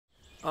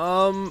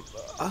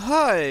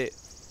Hi.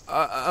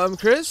 I'm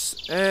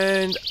Chris,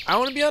 and I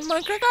want to be on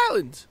Mindcrack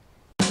Island.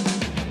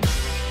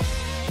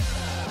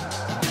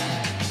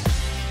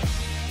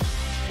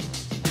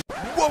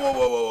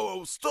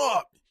 Whoa,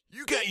 stop!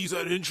 You can't use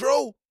that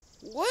intro!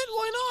 What?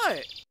 Why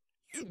not?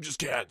 You just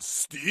can't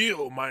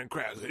steal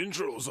Minecraft's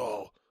intros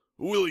all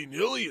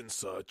willy-nilly and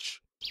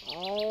such.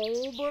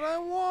 Oh, but I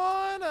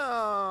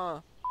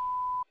wanna.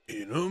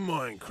 In a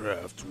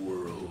Minecraft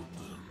world,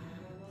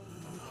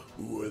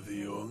 where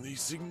the only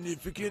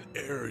significant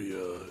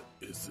area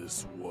is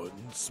this one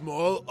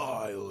small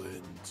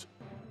island,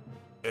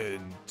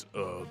 and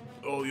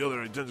all the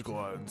other identical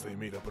islands they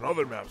made up on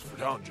other maps for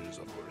challenges,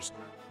 of course.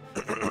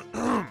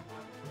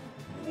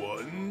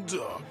 One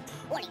duck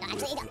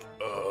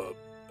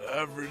with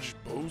average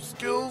bow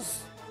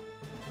skills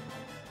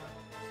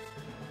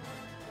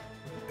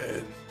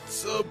and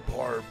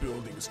subpar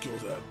building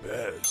skills at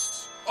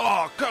best.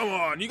 Oh, come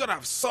on, you gotta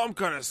have some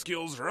kind of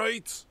skills,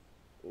 right?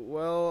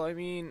 Well, I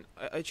mean,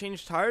 I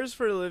change tires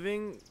for a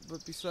living,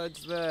 but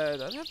besides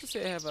that, I'd have to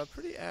say I have a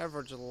pretty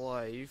average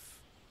life.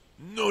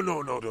 No,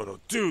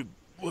 dude,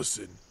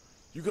 listen.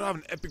 You gotta have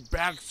an epic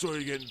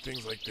backstory getting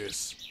things like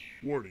this.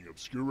 Warning,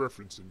 obscure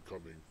reference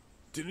incoming.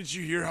 Didn't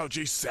you hear how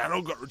Jay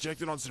Sano got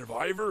rejected on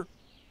Survivor?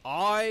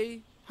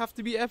 I have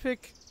to be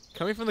epic?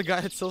 Coming from the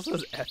guy that still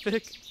says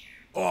epic?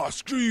 Oh,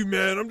 screw you,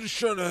 man. I'm just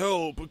trying to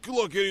help, but good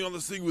luck getting on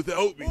this thing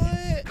without me.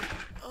 What?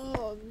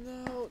 Oh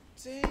no,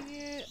 dang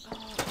it.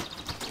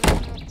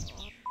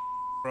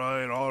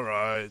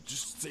 Alright.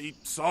 Just say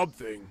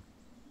something.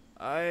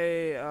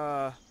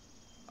 I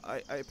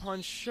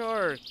punch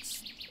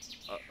sharks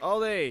all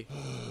day,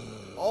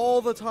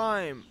 all the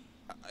time.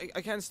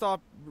 I can't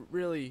stop,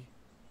 really.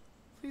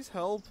 Please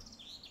help.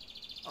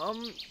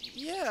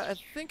 Yeah, I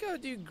think I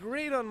would do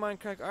great on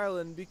Mindcrack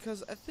Island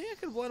because I think I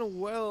could blend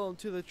well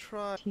into the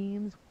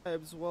Teams.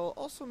 tribes while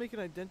also make an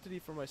identity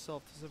for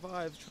myself to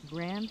survive.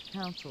 Grand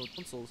Council.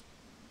 Councils.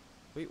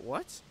 Wait,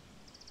 what?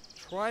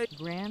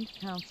 Grand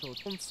Council.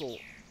 Council.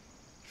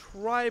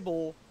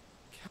 Tribal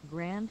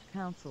Grand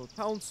Council.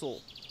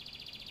 Council.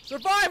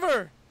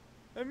 Survivor!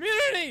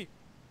 Immunity!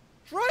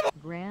 Tribal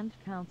Grand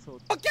Council.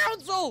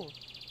 Council!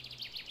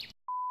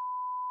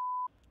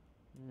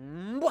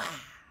 Mwah!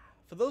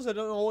 For those that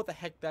don't know what the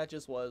heck that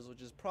just was,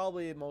 which is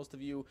probably most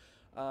of you,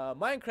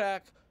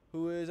 Mindcrack,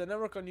 who is a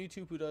network on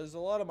YouTube who does a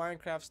lot of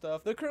Minecraft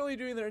stuff, they're currently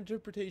doing their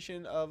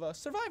interpretation of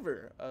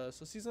Survivor,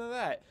 so season of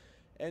that.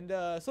 And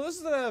so this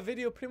is a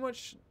video pretty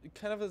much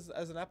kind of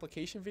as an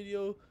application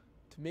video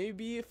to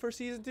maybe for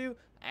season 2.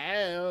 I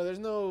don't know, there's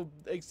no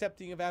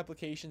accepting of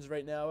applications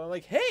right now. I'm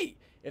like, hey,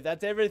 if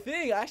that's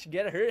everything, I should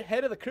get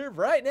ahead of the curve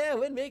right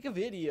now and make a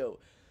video.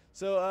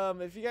 So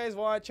if you guys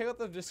want, check out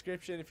the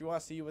description if you want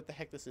to see what the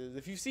heck this is.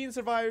 If you've seen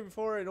Survivor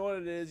before and know what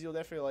it is, you'll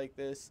definitely like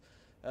this.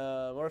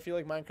 Or if you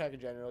like Minecraft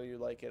in general, you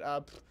like it.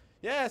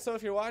 Yeah, so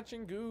if you're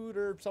watching Guude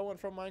or someone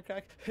from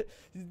Minecraft,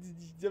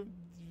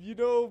 you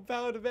know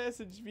how to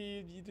message me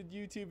in the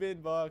YouTube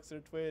inbox or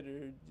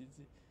Twitter.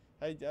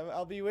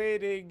 I'll be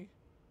waiting.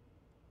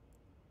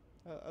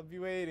 I'll be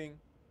waiting.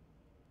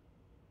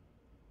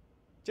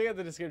 Check out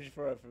the description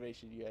for more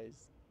information, you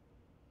guys.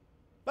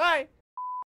 Bye!